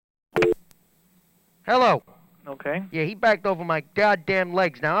Hello. Okay. Yeah, he backed over my goddamn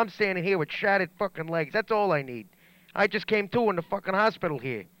legs. Now I'm standing here with shattered fucking legs. That's all I need. I just came to in the fucking hospital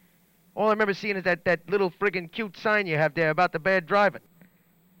here. All I remember seeing is that little friggin' cute sign you have there about the bad driving.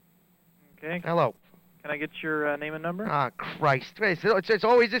 Okay. Hello. Can I get your name and number? Ah, Christ. It's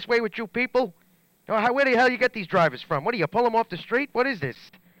always this way with you people? Where the hell you get these drivers from? What do you pull them off the street? What is this?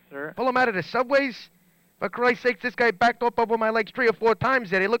 Sir? Pull them out of the subways? For Christ's sakes, this guy backed up over my legs 3 or 4 times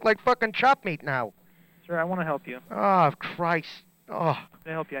there. They look like fucking chop meat now. Sir, I want to help you. Oh, Christ. Oh. To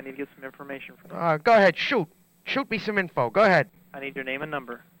help you, I need to get some information from you. Go ahead, shoot. Shoot me some info. Go ahead. I need your name and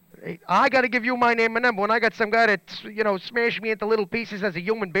number. I got to give you my name and number when I got some guy that, smashed me into little pieces as a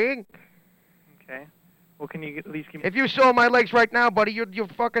human being. Okay. Well, can you at least give me... If you saw my legs right now, buddy,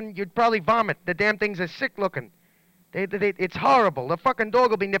 you'd probably vomit. The damn things are sick looking. It's horrible. The fucking dog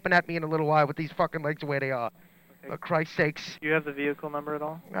will be nipping at me in a little while with these fucking legs the way they are. Okay. For Christ's sakes. Do you have the vehicle number at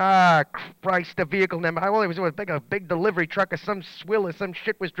all? Ah, Christ, the vehicle number. I only was a big delivery truck or some swill or some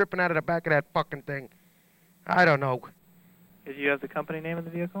shit was dripping out of the back of that fucking thing. I don't know. Do you have the company name of the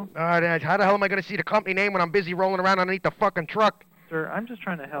vehicle? How the hell am I going to see the company name when I'm busy rolling around underneath the fucking truck? Sir, I'm just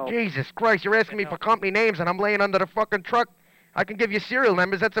trying to help. Jesus Christ, you're asking me for company names and I'm laying under the fucking truck? I can give you serial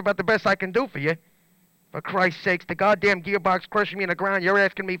numbers. That's about the best I can do for you. For Christ's sakes, the goddamn gearbox crushing me in the ground. You're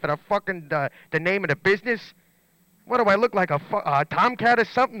asking me for the fucking, the name of the business? What do I look like, a tomcat or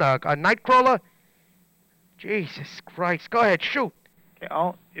something? A nightcrawler? Jesus Christ. Go ahead, shoot.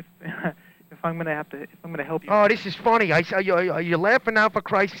 Okay, if I'm gonna help you. Oh, this is funny. You're laughing now, for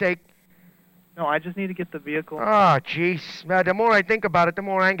Christ's sake. No, I just need to get the vehicle. Oh, jeez. The more I think about it, the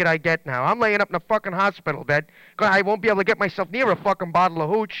more angered I get now. I'm laying up in a fucking hospital bed. I won't be able to get myself near a fucking bottle of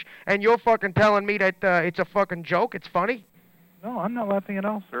hooch, and you're fucking telling me that it's a fucking joke? It's funny? No, I'm not laughing at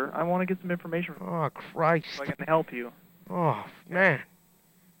all, sir. I want to get some information from you. Oh, Christ. So I can help you. Oh, man.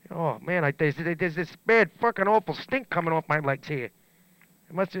 Oh, man, there's this bad fucking awful stink coming off my legs here.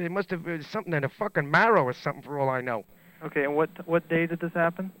 It must have been something in the fucking marrow or something for all I know. Okay, and what day did this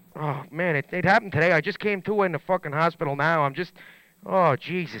happen? Oh, man, it happened today. I just came to in the fucking hospital now. I'm just... Oh,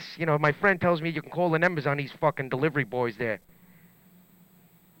 Jesus. My friend tells me you can call the numbers on these fucking delivery boys there.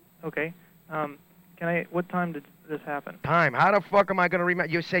 Okay. What time did this happen? Time? How the fuck am I gonna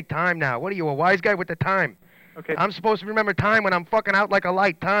remember? You say time now. What are you, a wise guy with the time? Okay. I'm supposed to remember time when I'm fucking out like a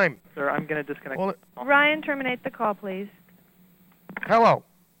light. Time. Sir, I'm gonna disconnect. Ryan, terminate the call, please. Hello.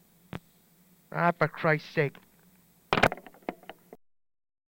 Ah, for Christ's sake.